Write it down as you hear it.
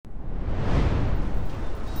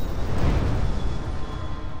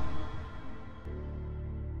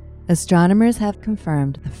Astronomers have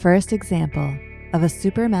confirmed the first example of a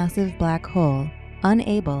supermassive black hole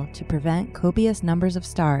unable to prevent copious numbers of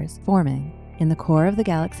stars forming in the core of the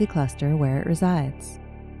galaxy cluster where it resides.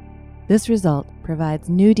 This result provides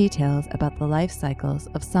new details about the life cycles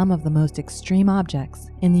of some of the most extreme objects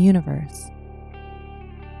in the universe.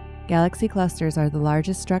 Galaxy clusters are the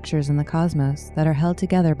largest structures in the cosmos that are held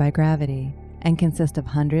together by gravity and consist of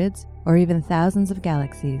hundreds or even thousands of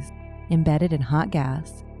galaxies embedded in hot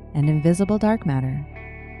gas and invisible dark matter.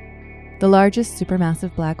 The largest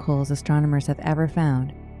supermassive black holes astronomers have ever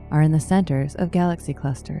found are in the centers of galaxy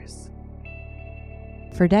clusters.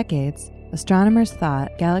 For decades, astronomers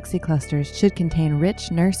thought galaxy clusters should contain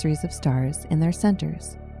rich nurseries of stars in their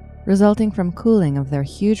centers, resulting from cooling of their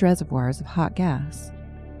huge reservoirs of hot gas.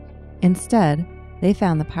 Instead, they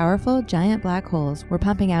found the powerful giant black holes were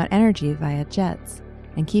pumping out energy via jets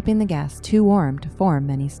and keeping the gas too warm to form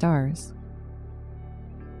many stars.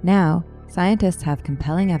 Now, scientists have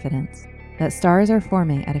compelling evidence that stars are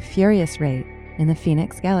forming at a furious rate in the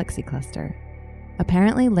Phoenix Galaxy Cluster,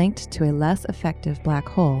 apparently linked to a less effective black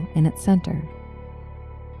hole in its center.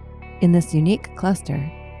 In this unique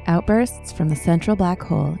cluster, outbursts from the central black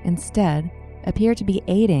hole instead appear to be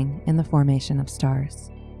aiding in the formation of stars.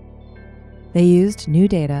 They used new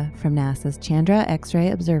data from NASA's Chandra X-ray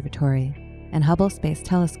Observatory and Hubble Space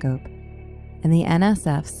Telescope and the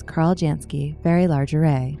NSF's Carl Jansky Very Large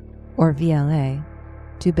Array, or VLA,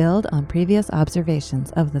 to build on previous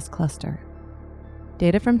observations of this cluster.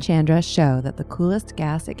 Data from Chandra show that the coolest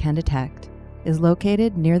gas it can detect is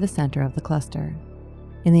located near the center of the cluster.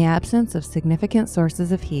 In the absence of significant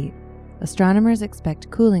sources of heat, astronomers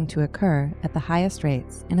expect cooling to occur at the highest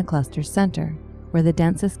rates in a cluster's center, where the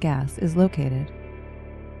densest gas is located.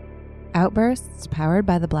 Outbursts powered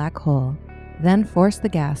by the black hole then force the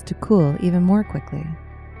gas to cool even more quickly.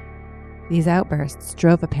 These outbursts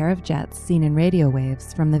drove a pair of jets seen in radio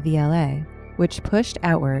waves from the VLA, which pushed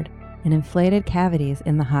outward and inflated cavities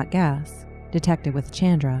in the hot gas, detected with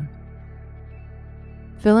Chandra.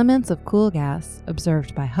 Filaments of cool gas,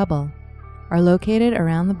 observed by Hubble, are located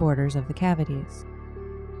around the borders of the cavities.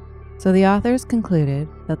 So the authors concluded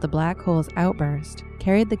that the black hole's outburst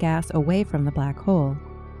carried the gas away from the black hole.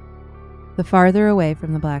 The farther away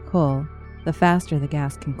from the black hole, the faster the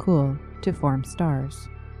gas can cool to form stars.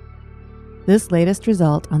 This latest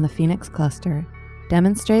result on the Phoenix cluster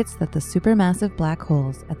demonstrates that the supermassive black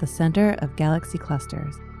holes at the center of galaxy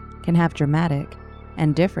clusters can have dramatic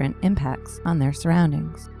and different impacts on their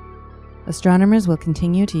surroundings. Astronomers will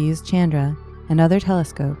continue to use Chandra and other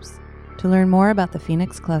telescopes to learn more about the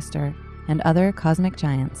Phoenix cluster and other cosmic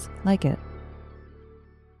giants like it.